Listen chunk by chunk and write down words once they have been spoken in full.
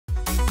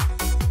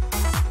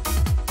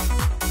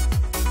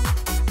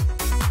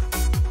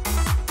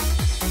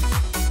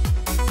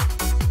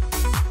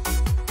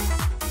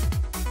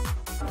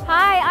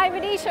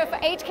I'm Manisha for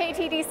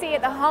HKTDC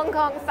at the Hong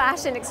Kong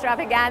Fashion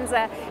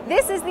Extravaganza.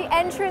 This is the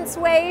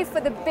entranceway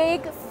for the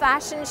big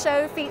fashion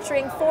show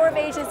featuring 4 of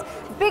Asia's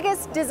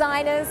biggest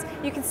designers.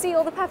 You can see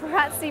all the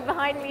paparazzi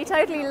behind me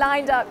totally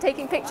lined up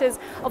taking pictures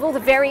of all the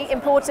very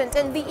important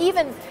and the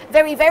even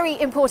very, very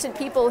important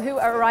people who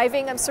are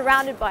arriving. I'm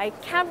surrounded by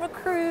camera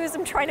crews.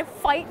 I'm trying to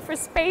fight for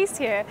space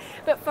here.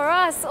 But for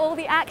us, all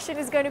the action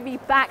is going to be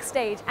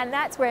backstage, and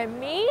that's where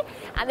me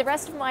and the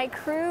rest of my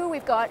crew,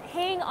 we've got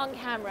Hing on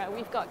camera,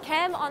 we've got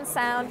Kem on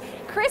sound.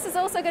 Chris is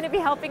also going to be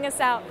helping us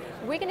out.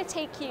 We're going to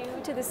take you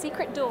to the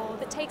secret door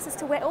that takes us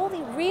to where all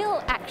the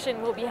real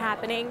action will be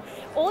happening.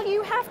 All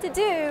you have to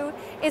do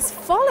is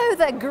follow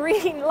the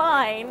green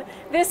line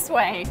this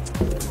way.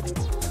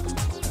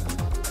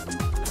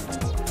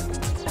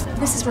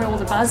 This is where all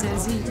the buzz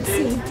is, you can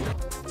see.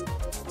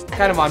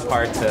 Kind of on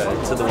par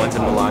to the ones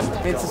in Milan.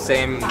 It's the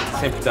same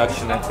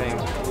production, I think.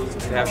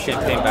 They have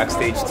champagne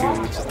backstage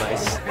too, which is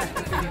nice.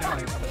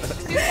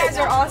 These guys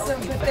are awesome,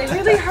 but they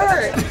really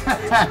hurt.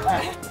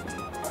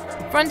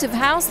 Front of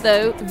house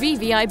though,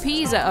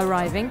 VVIPs are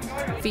arriving.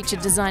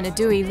 Featured designer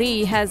Dewey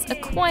Lee has a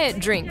quiet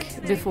drink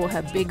before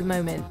her big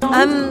moment.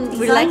 I'm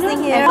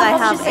relaxing here. I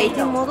have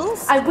 18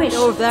 models. I wish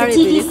the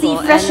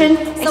TDC Fashion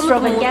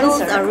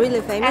Extravaganza are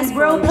really famous as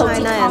World from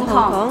Boutique China Hong and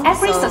Kong. Hong Kong.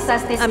 Every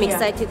success this I'm year.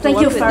 excited to Thank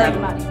work you with very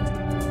them.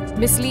 much.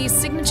 Miss Lee's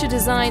signature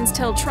designs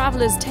tell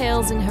travelers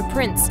tales in her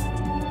prints.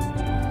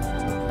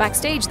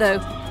 Backstage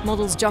though,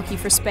 models jockey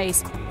for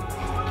space.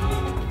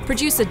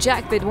 Producer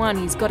Jack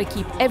Bidwani's got to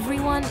keep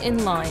everyone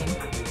in line.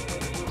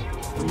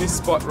 From this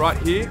spot right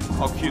here,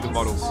 I'll cue the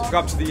models. Go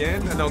up to the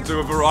end and they'll do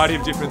a variety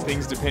of different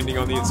things depending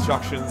on the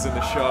instructions and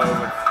the show.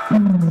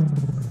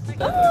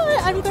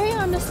 I'm going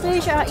on the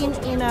stage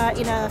in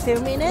a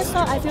few minutes, so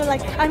I feel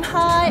like I'm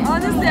high.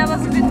 Honestly, I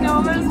was a bit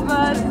nervous,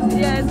 but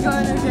yeah, it's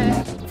going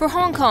okay. For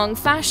Hong Kong,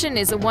 fashion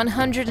is a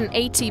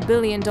 $180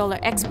 billion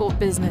export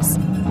business.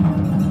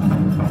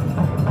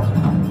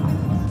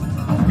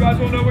 You guys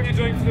all know what you're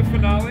doing for the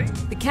finale?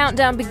 The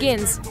countdown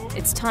begins.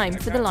 It's time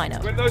for the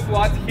lineup. When those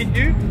lights hit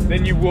you,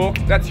 then you walk.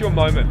 That's your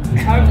moment.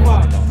 Have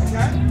fun,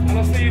 okay? And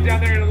I'll see you down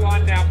there in the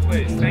line now,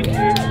 please. Thank you.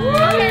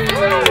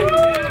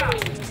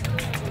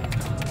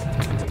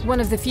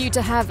 One of the few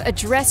to have a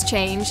dress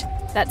change,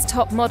 that's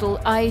top model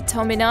Ai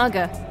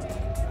Tominaga.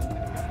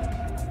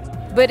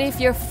 But if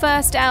you're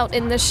first out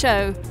in the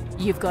show,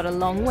 you've got a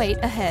long wait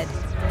ahead.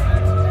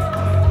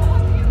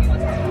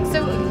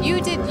 So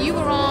you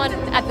were on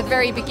at the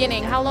very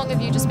beginning. How long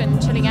have you just been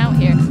chilling out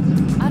here?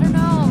 I don't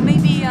know,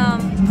 maybe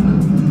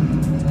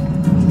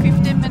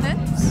 15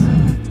 minutes.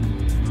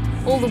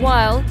 All the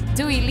while,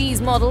 Dewey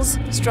Lee's models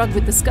struggle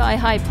with the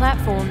sky-high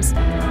platforms.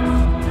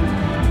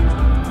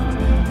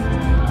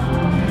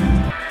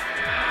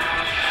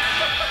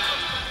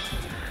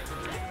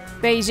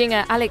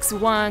 Beijinger Alex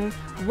Wang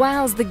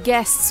wows the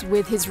guests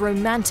with his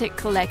romantic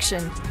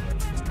collection.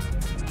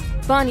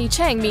 Barney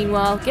Cheng,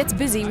 meanwhile, gets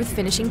busy with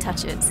finishing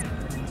touches.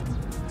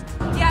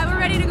 Yeah, we're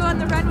ready to go on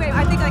the runway.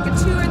 I think like a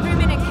 2 or 3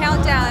 minute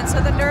countdown,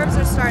 so the nerves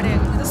are starting,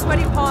 the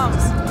sweaty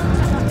palms.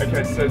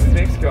 Okay, so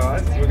next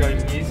guys, we're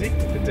going music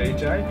with the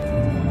DJ.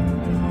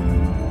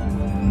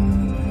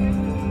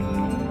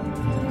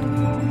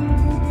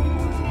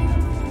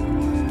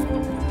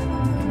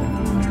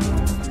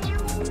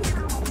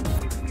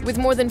 With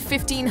more than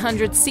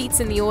 1,500 seats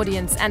in the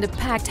audience and a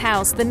packed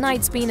house, the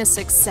night's been a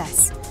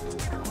success.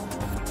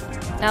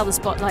 Now the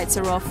spotlights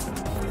are off.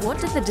 What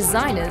did the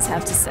designers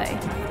have to say?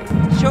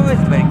 Show is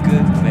very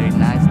good, very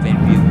nice, very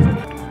beautiful.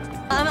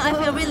 I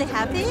feel really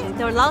happy.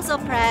 There are lots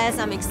of press.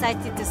 I'm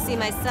excited to see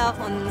myself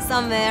on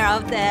somewhere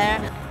out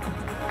there.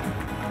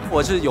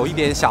 我是有一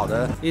点小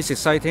的。 It's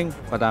exciting,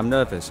 but I'm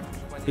nervous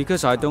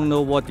because I don't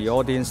know what the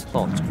audience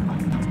thought.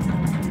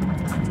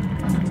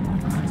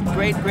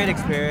 Great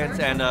experience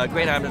and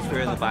great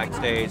atmosphere in the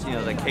backstage. You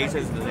know, the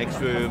cases in the next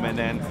room, and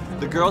then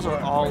the girls are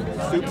all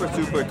super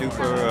duper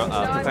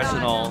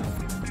professional.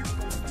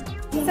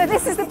 So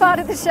this is the part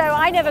of the show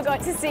I never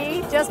got to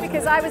see just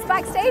because I was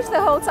backstage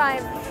the whole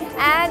time.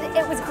 And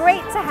it was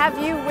great to have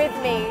you with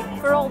me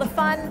for all the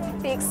fun,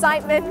 the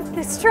excitement,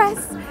 the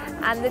stress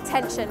and the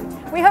tension.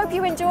 We hope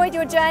you enjoyed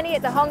your journey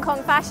at the Hong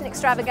Kong Fashion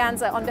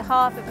Extravaganza. On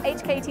behalf of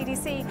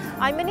HKTDC,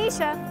 I'm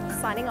Manisha,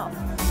 signing off.